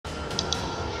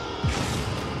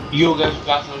Yo guys,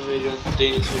 back on the video.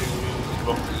 Today this video is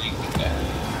roughly leak.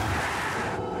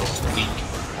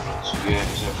 So yeah,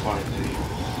 it's a funny video.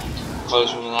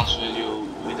 Because from the last video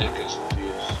we did get some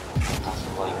views, got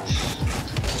some likes,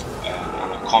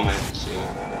 and a comment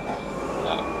saying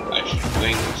that I should be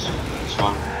doing this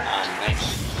one and next.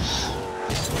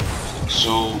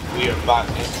 So we are back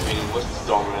in training with the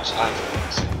Dominus and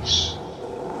the 6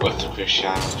 with the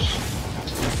Christianos.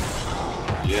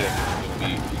 Yeah, we'll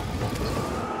be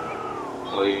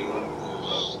playing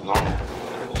normal.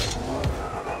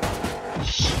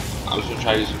 I'm just gonna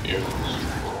try to do some aerials.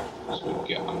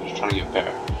 I'm just trying to get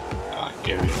better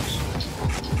aerials.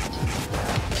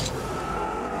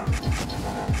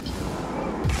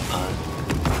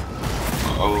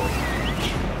 Oh,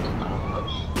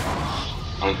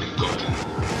 I don't think good.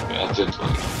 Yeah, I did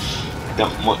like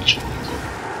that much.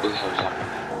 What the hell is happening?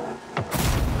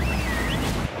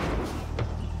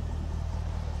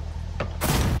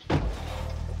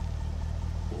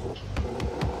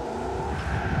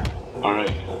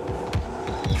 Alright.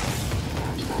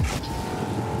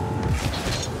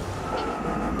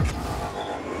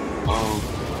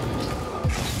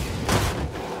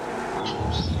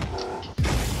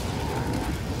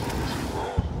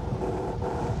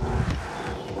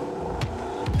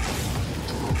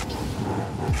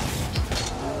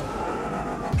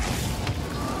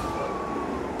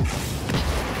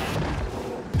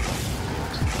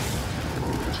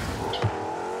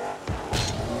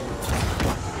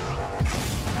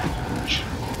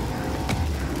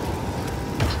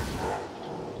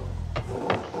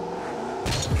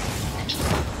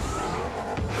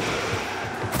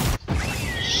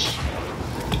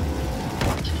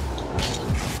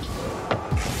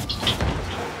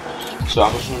 So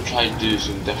I'm just going to try to do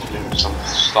some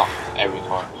stuff with every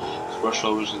car. So first of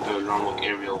all, we're just going to do a normal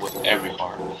aerial with every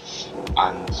car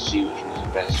and see which one is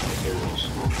the best for aerials.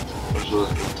 First of all,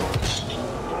 let's go to this.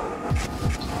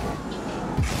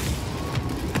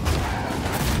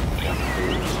 Yeah,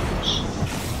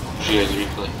 see you guys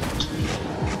replay.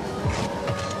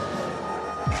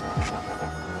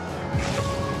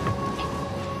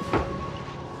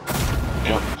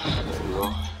 Yep, there we go.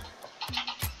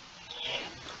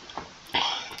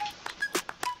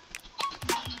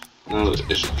 Now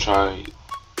let's try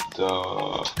the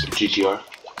GTR.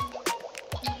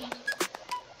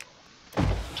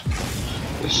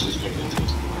 This is very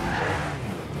good.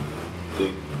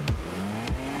 Big.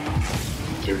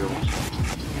 Favorite one.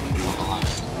 I'm not gonna lie.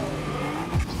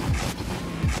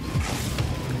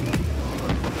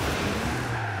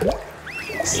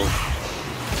 Yeah.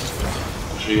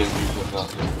 I'll show you guys the replay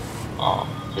after. Ah,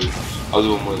 okay. I'll do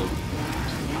one more though.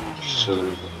 Just show the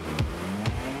replay.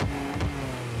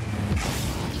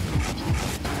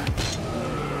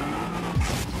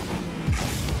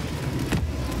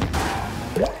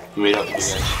 Made up for you guys.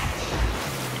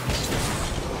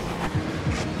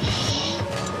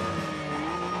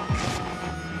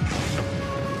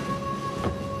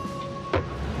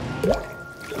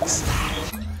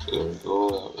 There we go,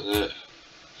 that was it.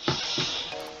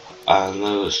 And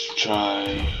now let's try.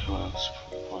 What else?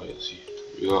 Let's see.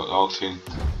 We got the Octane.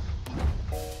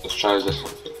 Let's try this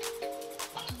one.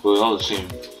 Well, they're all the same,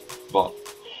 but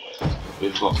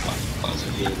we've got that's a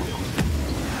game wheel.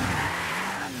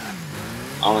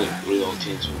 I like really old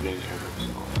teams with really aerials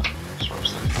and all that sort of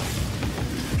stuff.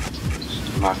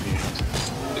 Just in my opinion,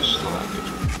 it's just not that good.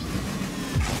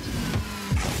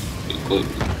 It's good.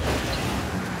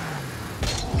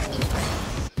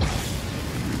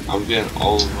 I'm getting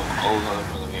all the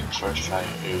other games first try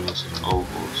aerials and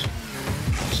ovals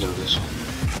instead of this one.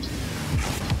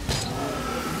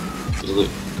 But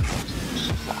look, just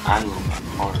the angle of that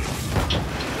harder.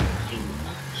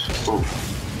 Oh.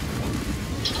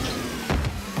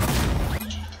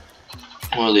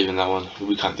 We're leaving that one.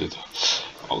 We can't do that.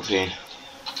 Octane.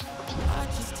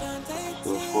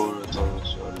 Go forward.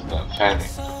 That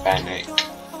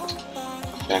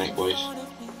Fennec boys.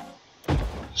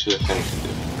 Let's see what Fennec can do.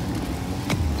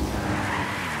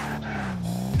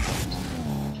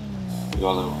 We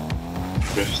got a little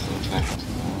drift and Fennec.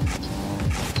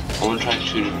 I'm gonna try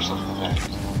 2 different stuff with Fennec.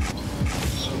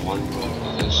 So one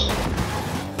like this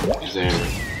is there,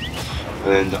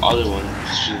 and then the other one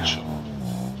is shooting shot.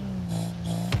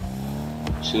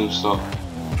 Soon stop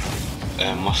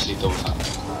musty double tap.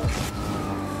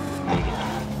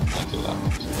 Can't do that.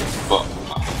 But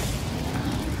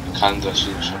I can do a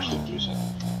shooting shot to do it.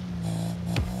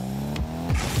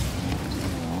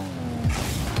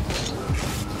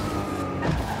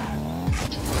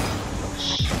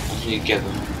 I need to get the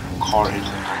car into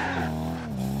the angle.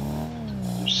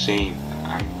 I'm saying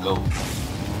angle.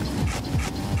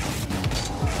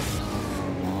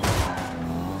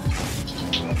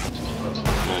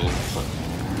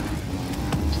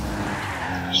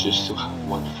 just to have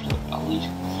one flip at least.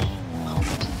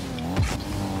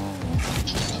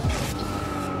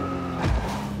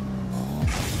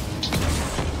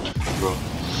 Bro,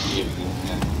 here we go.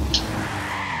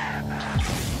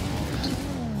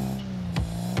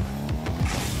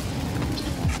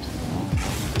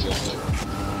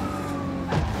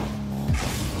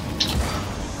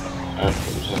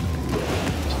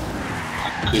 I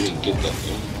couldn't get that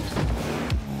in.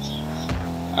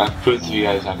 I've proved to you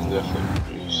guys I can do a flip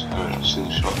breeze. I mean, a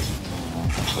single shot.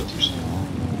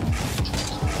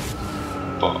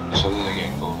 But sometimes I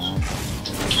get goals.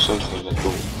 Sometimes I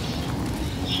don't.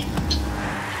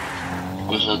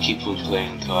 I'm just gonna keep on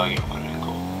playing until I get one and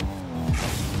goal.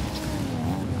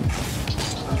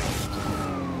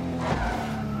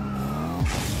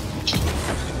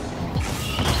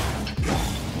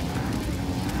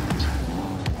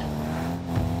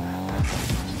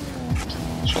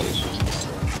 Let's try this one.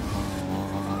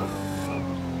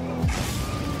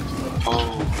 Oh,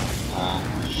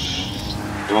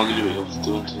 I'm not gonna be able to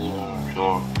do it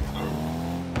anymore.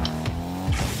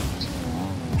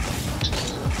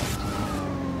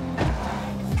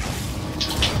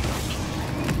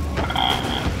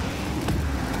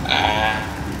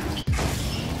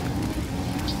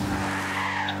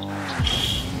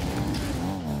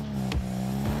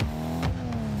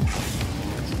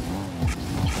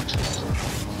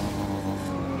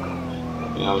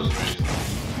 Yeah, I was ready.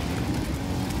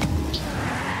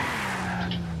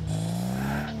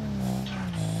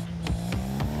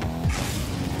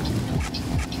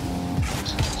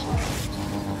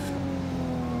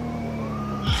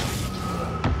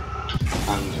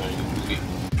 I'm very good.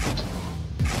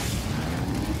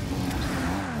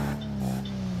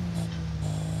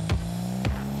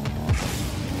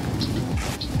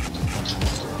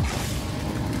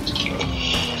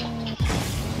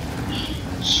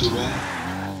 So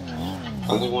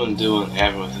I think one doing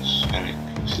ever with this Fennec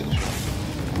extension.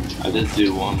 I did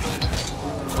do one,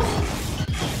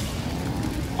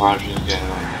 but I'm just getting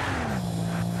on there.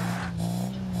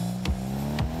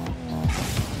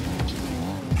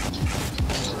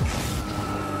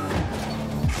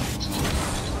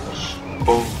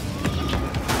 Oh,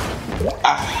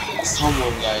 come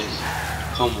on, guys,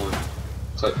 come on,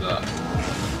 click that,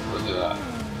 look at that.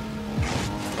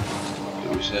 It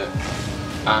was it,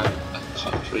 and a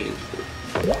cut 3 and 4.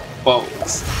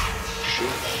 Balls.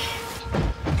 Sure.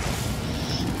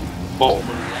 Bottom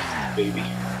left, baby.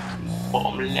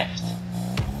 Bottom left.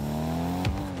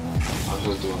 I was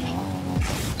gonna do it.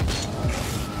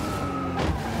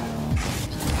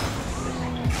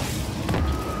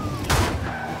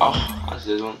 Oh, that's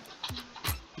this one.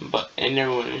 But it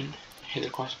never went in. Hit the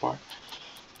crossbar.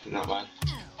 Not bad.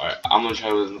 Alright, I'm gonna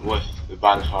try with the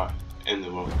baddest heart in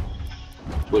the world.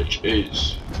 Which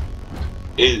is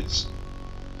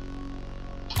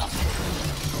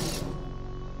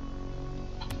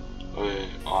wait,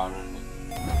 I don't know.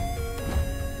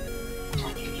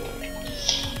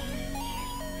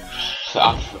 So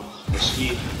after, let's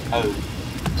see how we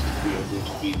are going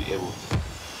to be able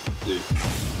to do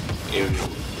aerial.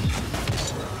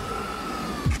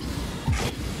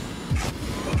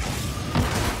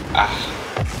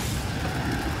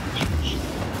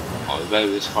 Oh, the value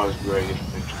of this card is very good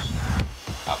for pictures.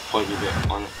 That pointy bit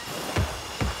on it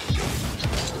is a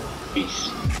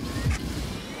beast.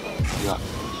 That.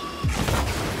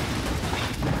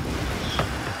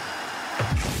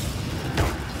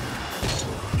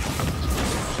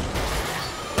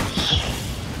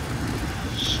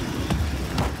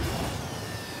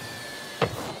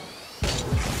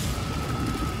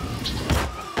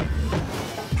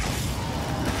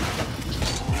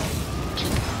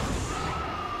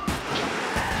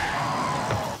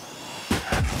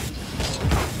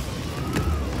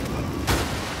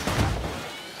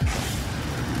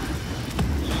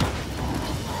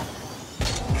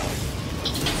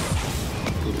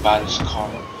 Baddest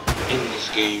card in this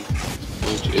game,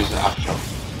 which is the Afro.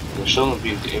 We're still not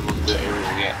being able to do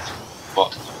aerial yet,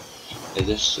 but is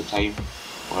this the time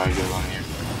where I do run here?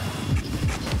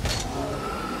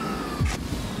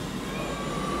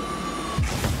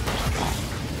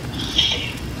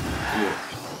 Here,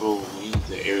 bro, we need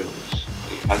the aerials.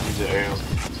 Like, if I do the aerial,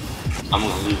 I'm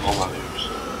gonna lose all my aerials.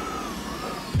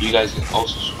 You guys can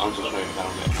also unsubscribe if I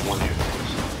don't get one aerial.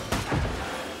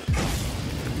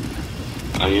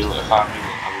 And you know, if I mean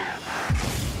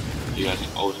it, you guys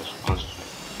can always unsubscribe.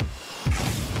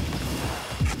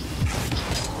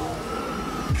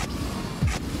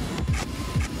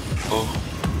 Oh,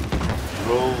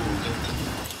 bro,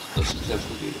 let's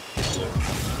successfully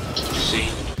see.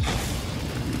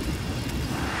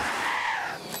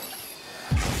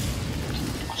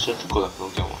 Set the color,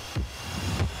 don't get one.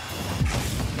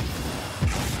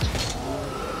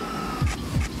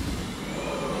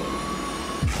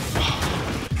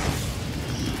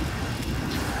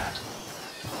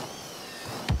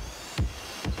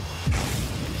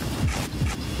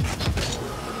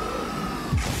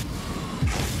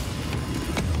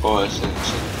 Oh, that's it.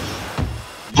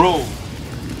 Bro,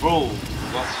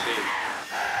 that's it.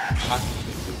 Had to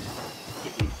hit the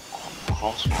freaking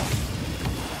crossbar.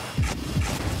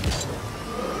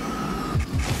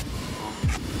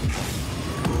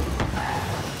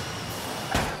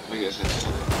 Let me get this.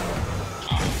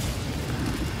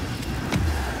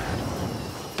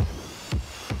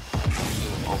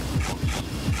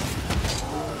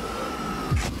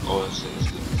 Oh, that's it.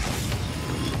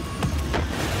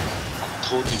 I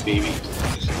told you, baby.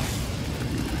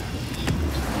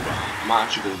 I'm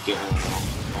actually gonna get one now.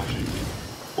 I'm actually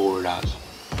bored as.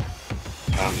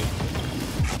 I don't get it.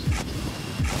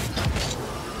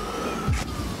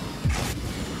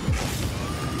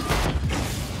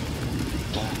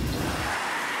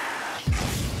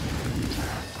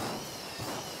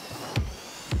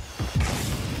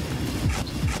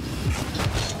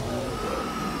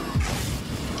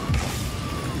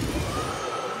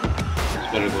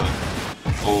 Better go in.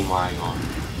 Oh my god.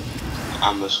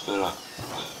 I'm just gonna.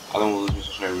 I don't want to lose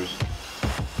my subscribers,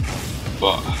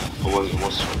 but I want to get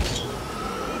more subscribers.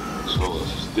 So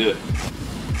let's just do it.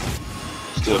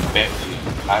 Let's do a bet for you.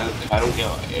 If I don't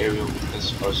get an aerial with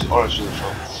this or a shooting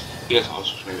shot, you guys have to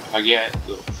subscribe. If I get it,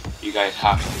 though, you guys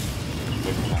have to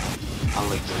subscribe to the channel.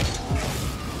 Unlike this.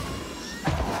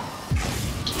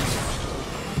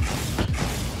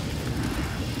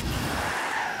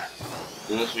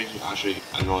 And this makes me actually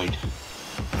annoyed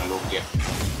when I don't get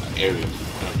an aerial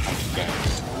when I'm trying to get it.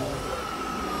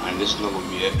 And this is not going to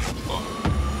be it, but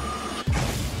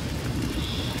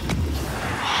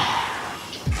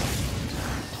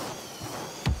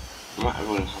I might have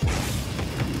one.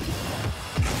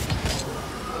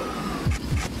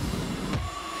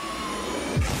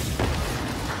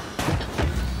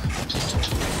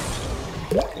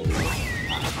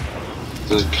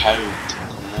 The cow,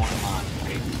 come on man, I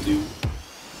do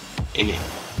in it.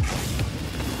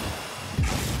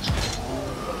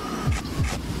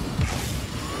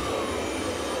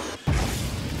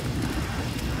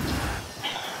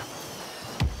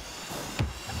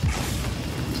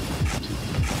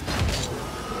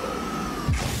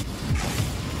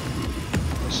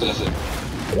 So that's it.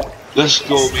 Let's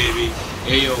go, baby.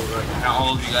 Hey yo, right now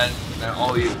all of you guys, now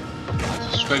all of you,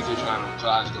 subscribe to the channel so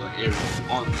I can get an area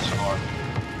on this card.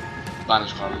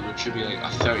 Spanish card, which should be like a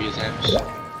 30 attempts.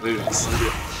 Maybe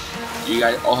 100. You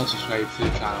guys all have to subscribe to the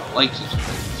channel, like to subscribe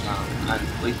to the channel, and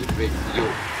like the video.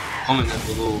 Comment down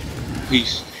below,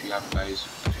 please, if you have guys,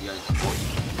 if you guys have watched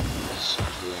this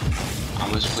actually.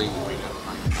 I'm just playing right now with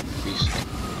my face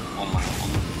on my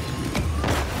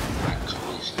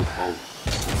oh.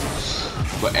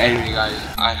 But anyway guys,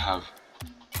 I have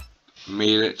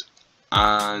made it,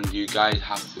 and you guys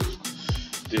have to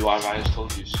do what I just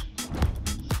told you.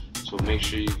 So make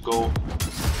sure you go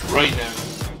right now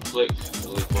and click the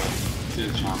like button to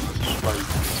the channel and subscribe.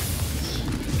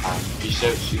 And peace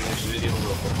out, see you in the next video.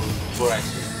 Before I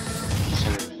say,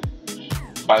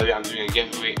 by the way, I'm doing a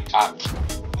giveaway at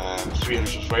 300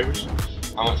 subscribers.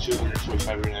 I'm at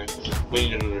 245 right now. We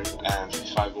need another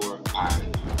 55 more,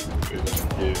 and we're gonna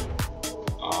do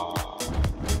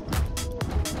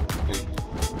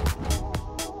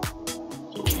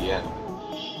so yeah.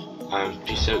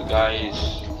 Peace out, guys.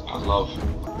 I love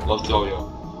to all y'all.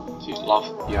 See, love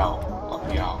y'all.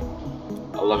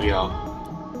 I love y'all.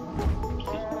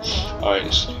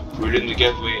 Alright, so we're doing the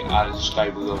giveaway at Sky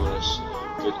Blue over this,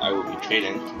 but I will be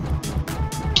trading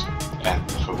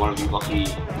for one of you lucky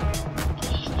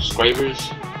subscribers,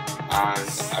 and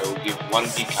I will give one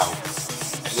decal.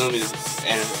 It's gonna be the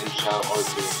end of the channel or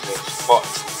the next, but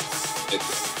it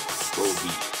will be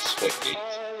split gate.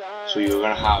 So you're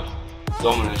gonna have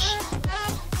Dominus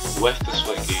with the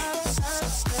split gate,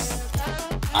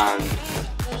 and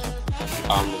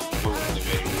probably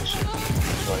very recent,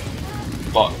 sorry,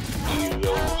 but you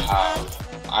will have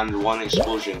and one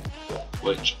explosion,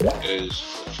 which is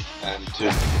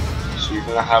 2. So you're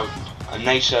gonna have a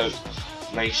nice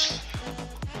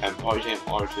party time,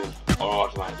 R2 or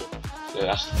automatic. So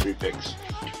that's the 3 picks,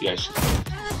 yes.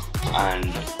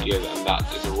 And yeah, and that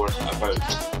is worth about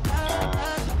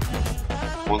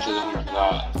 1,100.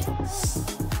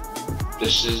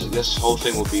 This whole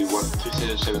thing will be worth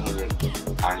 2,700,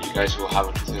 and you guys will have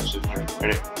a 2,700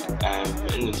 credit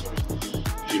inventory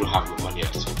if you don't have the money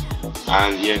yet.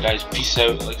 And yeah, guys, peace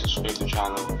out. Like, subscribe to the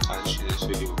channel, and share this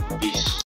video. Peace.